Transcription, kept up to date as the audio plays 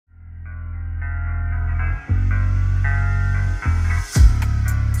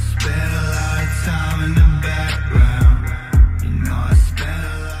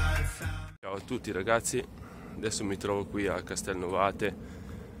tutti ragazzi, adesso mi trovo qui a Castelnovate,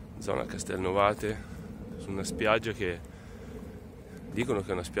 zona Castelnovate, su una spiaggia che dicono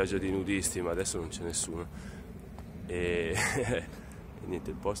che è una spiaggia di nudisti, ma adesso non c'è nessuno e, e niente,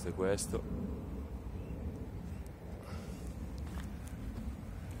 il posto è questo.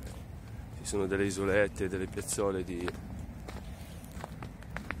 Ci sono delle isolette, delle piazzole dove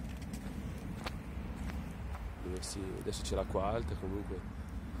adesso c'è l'acqua alta, comunque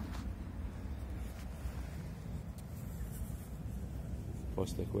il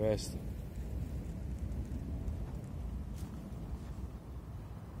posto è questo.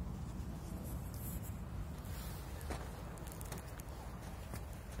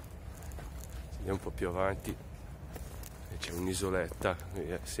 Andiamo un po' più avanti e c'è un'isoletta,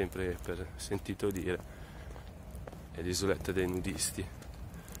 sempre per sentito dire, è l'isoletta dei nudisti,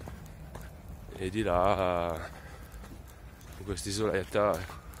 e di là in quest'isoletta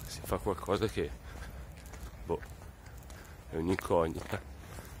si fa qualcosa che è un'incognita.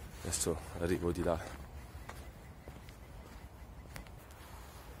 Adesso arrivo di là.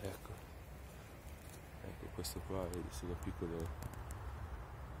 Ecco questo qua, vedi, sono piccole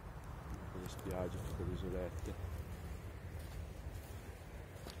spiagge, piccole isolette.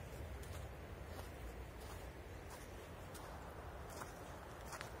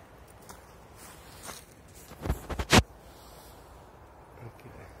 Ok,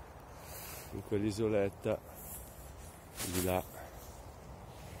 in quell'isoletta di là,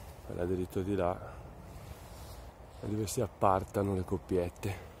 quella diritto di là, è dove si appartano le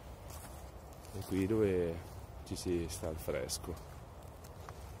coppiette, e qui dove ci si sta al fresco.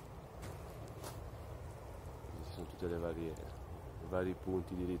 Ci sono tutte i vari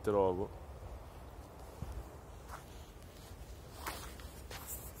punti di ritrovo.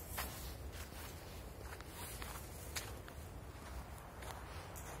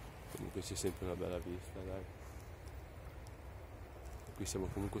 Comunque c'è sempre una bella vista, dai. Qui siamo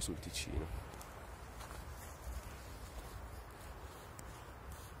comunque sul Ticino.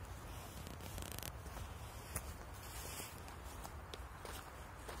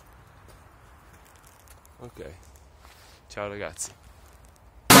 Ok, ciao ragazzi.